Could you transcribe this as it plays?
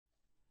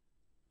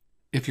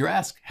If you're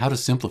asked how to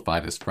simplify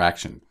this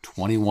fraction,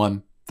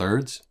 21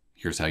 thirds,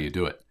 here's how you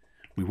do it.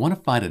 We want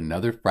to find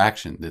another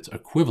fraction that's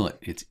equivalent.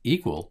 It's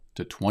equal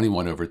to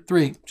 21 over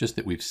 3, just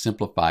that we've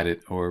simplified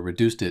it or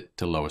reduced it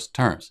to lowest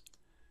terms.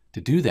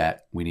 To do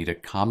that, we need a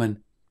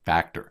common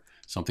factor,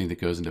 something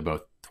that goes into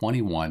both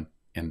 21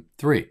 and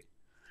 3.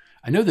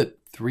 I know that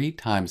 3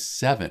 times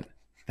 7,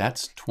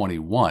 that's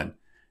 21,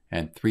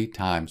 and 3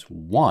 times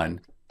 1,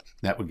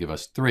 that would give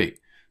us 3.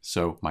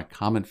 So my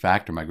common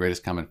factor, my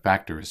greatest common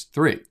factor is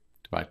 3.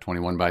 Divide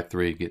 21 by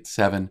 3, get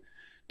 7.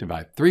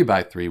 Divide 3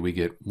 by 3, we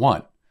get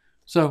 1.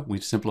 So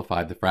we've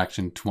simplified the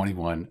fraction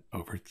 21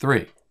 over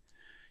 3.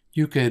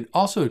 You could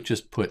also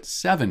just put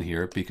 7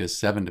 here because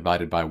 7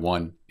 divided by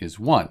 1 is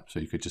 1. So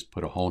you could just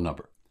put a whole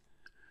number.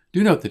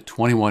 Do note that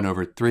 21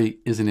 over 3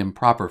 is an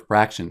improper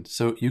fraction,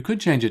 so you could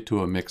change it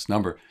to a mixed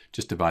number.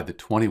 Just divide the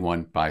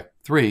 21 by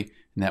 3,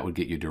 and that would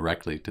get you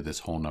directly to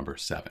this whole number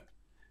 7.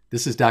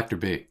 This is Dr.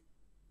 B.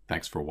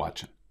 Thanks for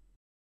watching.